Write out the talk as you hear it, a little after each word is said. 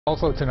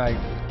Also tonight,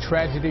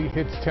 tragedy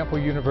hits Temple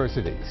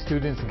University.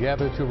 Students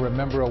gather to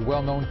remember a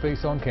well-known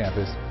face on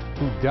campus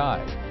who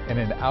died in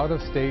an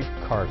out-of-state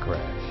car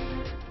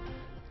crash.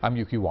 I'm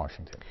Yuki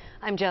Washington.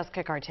 I'm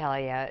Jessica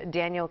Cartelia.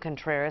 Daniel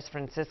Contreras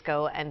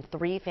Francisco and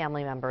 3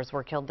 family members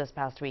were killed this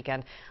past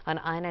weekend on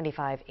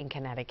I-95 in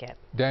Connecticut.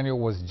 Daniel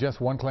was just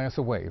one class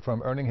away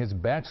from earning his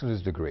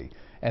bachelor's degree,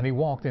 and he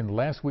walked in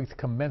last week's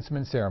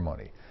commencement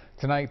ceremony.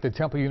 Tonight, the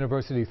Temple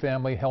University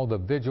family held a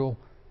vigil,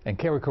 and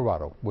Kerri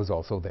Corrado was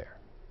also there.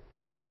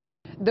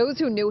 Those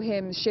who knew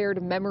him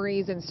shared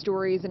memories and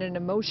stories in an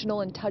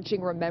emotional and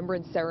touching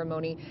remembrance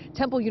ceremony.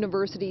 Temple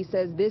University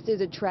says this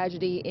is a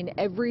tragedy in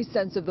every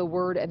sense of the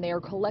word, and they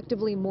are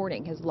collectively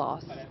mourning his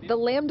loss. The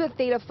Lambda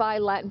Theta Phi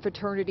Latin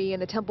fraternity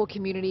and the Temple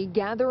community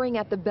gathering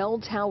at the bell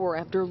tower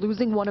after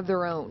losing one of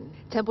their own.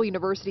 Temple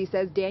University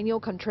says Daniel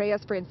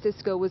Contreras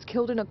Francisco was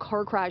killed in a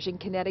car crash in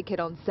Connecticut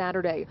on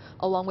Saturday,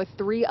 along with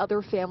 3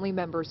 other family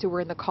members who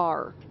were in the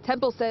car.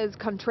 Temple says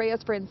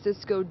Contreras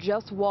Francisco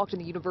just walked in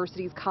the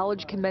university's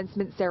college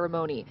commencement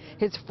ceremony.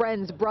 His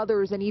friends,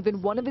 brothers, and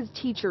even one of his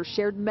teachers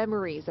shared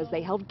memories as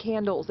they held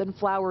candles and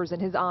flowers in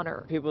his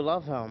honor. People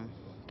love him,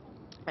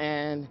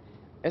 and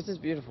it's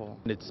just beautiful.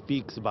 It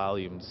speaks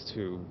volumes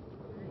to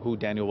who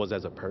Daniel was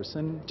as a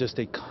person. Just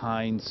a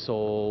kind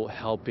soul,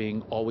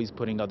 helping, always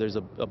putting others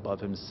above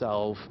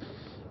himself,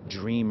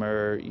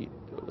 dreamer,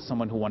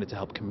 someone who wanted to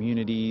help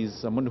communities,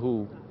 someone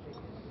who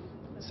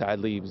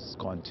sadly was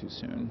gone too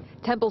soon.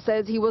 Temple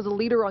says he was a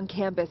leader on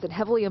campus and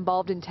heavily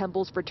involved in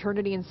Temple's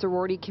fraternity and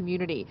sorority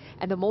community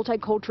and the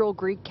Multicultural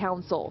Greek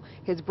Council.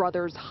 His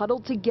brothers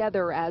huddled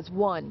together as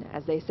one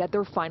as they said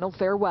their final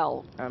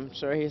farewell. I'm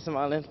sure he's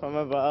smiling from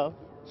above,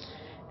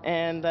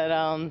 and that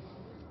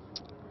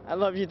I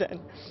love you,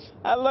 Dan.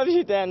 I love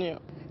you, Daniel.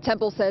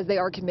 Temple says they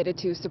are committed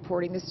to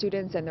supporting the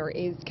students, and there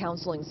is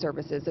counseling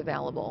services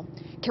available.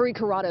 Kerri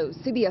Corrado,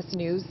 CBS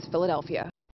News, Philadelphia.